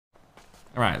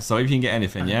All right. So if you can get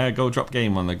anything, yeah, go drop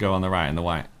game on the right and the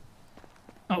white.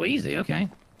 Oh, easy. Okay.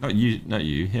 Not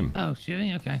you, him. Oh,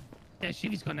 Shivy. Okay. Yeah,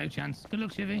 Shivy's got no chance. Good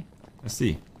luck, Shivy. Let's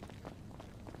see.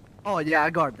 Oh yeah, I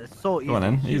got this. So easy. Go on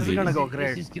then. This Easy. is gonna go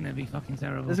great. This is gonna be fucking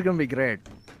terrible. This is gonna be great.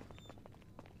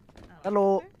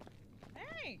 Hello.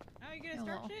 Hey, how you gonna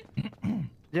start shit?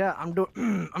 Yeah,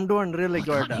 I'm doing really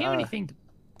good. I can't hear anything.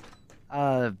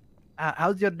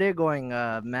 How's your day going,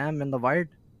 ma'am in the white?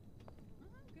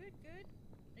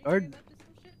 Good. Good. Up to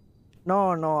some shit?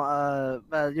 No.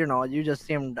 Well, you know, you just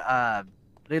seemed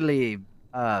really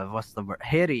what's the word?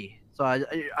 Hairy. So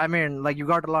I mean, like you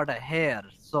got a lot of hair.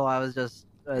 So I was just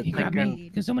You grab me? thinking.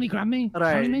 Can somebody grab me?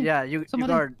 Right. Carry me? Yeah. You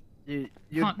Somebody? you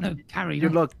Can't no carry. you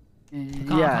look. I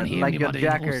Yeah, can't hear like your anybody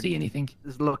or jacket. see anything.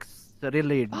 This looks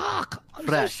really Fuck! I'm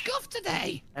fresh. so scuffed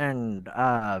today. And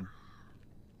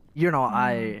you know,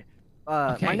 my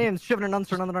Okay. name's Shivnanand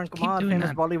Sunandaran Kumar, doing famous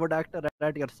that. Bollywood actor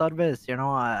at your service. You know,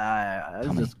 I was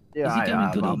Tommy, just yeah. is he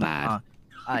doing good or bad?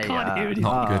 I can't hear anything.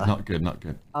 Not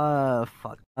good.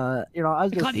 Fuck. You know, I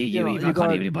was just. can't hear you know, either, I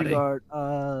can't hear anybody. You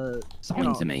Sign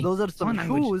know, to me. those are some Sign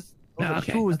language. shoes. Those No, are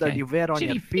okay, shoes that okay. you wear on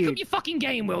your Shivy, pick up feet. your fucking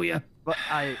game, will you? But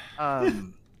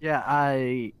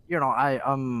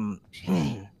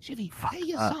Shivy, Fuck, play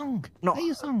your uh, song. no. Play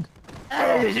your song.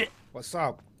 What's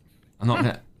up? I'm not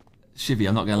gonna. Shivy,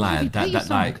 I'm not gonna lie. Shivy, play your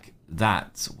song.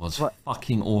 That was What?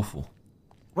 fucking awful.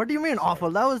 What do you mean awful?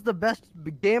 That was the best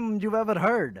game you've ever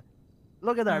heard.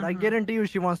 Look at that. I guarantee you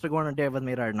she wants to go on a date with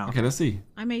me right now. Okay, let's see.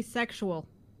 I'm asexual,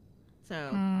 so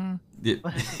Yeah.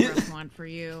 that's a rough one for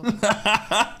you.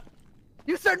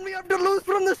 You set me up to lose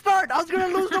from the start. I was gonna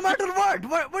lose no matter what.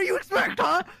 What do you expect,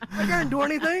 huh? I can't do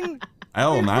anything.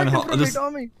 Oh You man, expected from me, just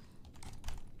Tommy.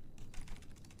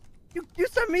 You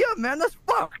set me up, man. That's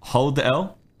fucked. hold the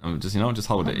L. Just just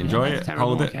hold it. Enjoy That's it. terrible,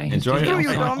 Hold it. okay. Enjoy It's Screw it. you,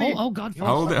 fine. Tommy. Oh God.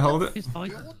 Hold it. It's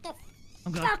fine. What the Oh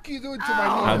God. fuck you doing to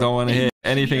my I don't want to hear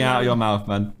anything out of your mouth,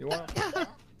 man. You want?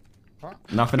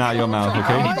 Nothing out of your mouth, Why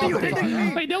okay? are you hitting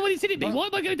me? Wait, nobody's hitting me. Why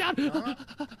am I going down? Huh?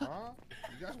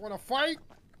 You guys want to fight?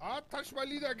 Touch my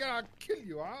leader again, I'll kill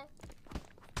you, huh?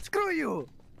 Screw you.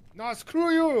 No,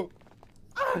 screw you.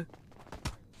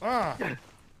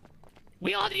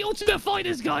 We are the ultimate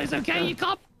fighters, guys. Okay, you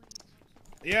can't.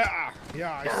 Yeah,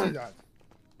 I see that.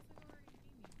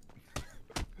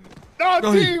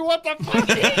 No, T, what the fuck?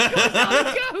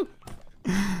 Go.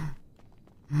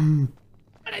 And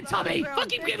then Tommy,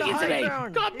 fucking give it to me.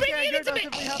 God, bring it to me.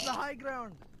 We have the high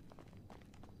ground.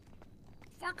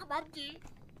 Fuck him up, T.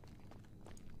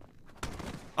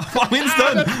 I'm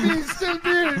instant. That's me, still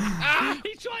me.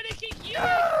 He's trying to kick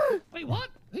you. Wait, what?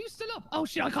 Who's still up? Oh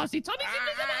shit, I can't see. Tommy's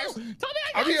invisible. Tommy,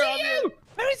 I I'm can't here, see I'm you. here.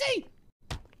 Where is he?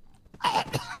 I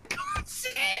can't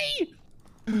see.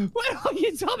 Where are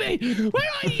you, Tommy? Where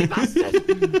are you, you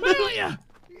bastard? Where are you?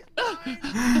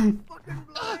 Fucking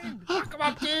blind. Fuck him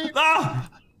up, T. Ah!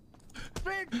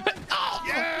 Straight blind.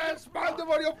 Yes, Mandem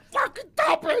on your fucking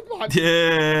top end, man.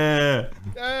 Yeah.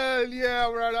 Hell yeah,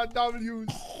 we're at W's.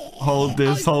 Hold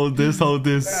this. Hold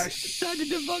this. Turned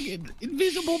into fucking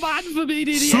invisible man for me,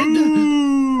 idiot.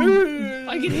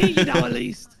 I can hear you now, at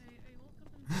least.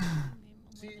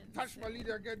 See, touch my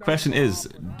leader again. Question is,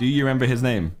 do you remember his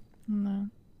name? No.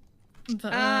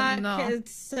 No.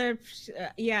 It's,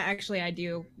 yeah, actually I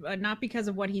do. Not because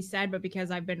of what he said, but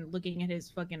because I've been looking at his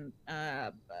fucking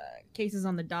cases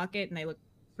on the docket, and they look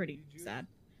pretty sad.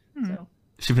 So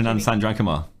Shivnanand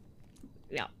Sandrankumar.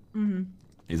 yeah.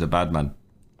 He's a bad man.